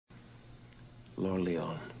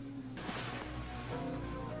Lorleon.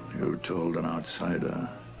 You told an outsider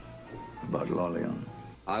about Lorleon.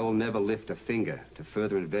 I will never lift a finger to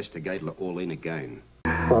further investigate Lorleon again.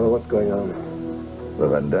 Father, what's going on? The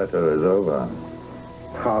vendetta is over.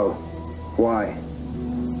 How? Why?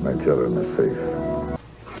 My children are safe.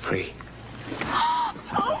 I'm free.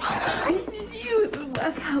 I knew it would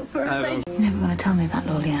work out for us. You're never going to tell me about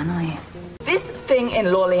Lorleon, are you? This thing in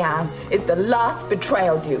Lorleon is the last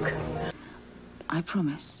betrayal, Duke. I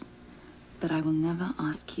promise that I will never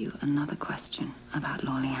ask you another question about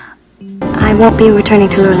Lorleon. I won't be returning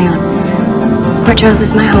to Lorleon. Port Charles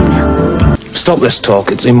is my home now. Stop this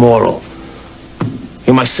talk. It's immoral.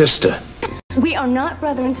 You're my sister. We are not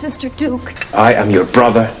brother and sister, Duke. I am your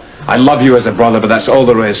brother. I love you as a brother, but that's all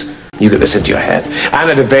there is. You get this into your head.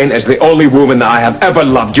 Anna Devane is the only woman that I have ever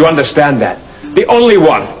loved. Do you understand that? The only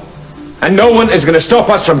one. And no one is going to stop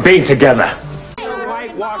us from being together.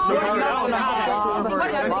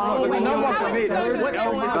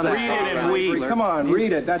 Come on,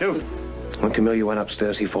 read it. That's... When Camelia went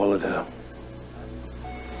upstairs, he followed her.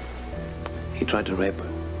 He tried to rape her.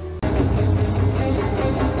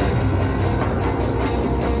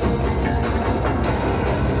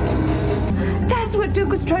 That's what Duke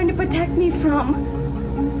was trying to protect me from.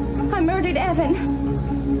 I murdered Evan.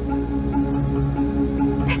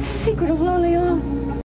 That's the secret of Lorleon.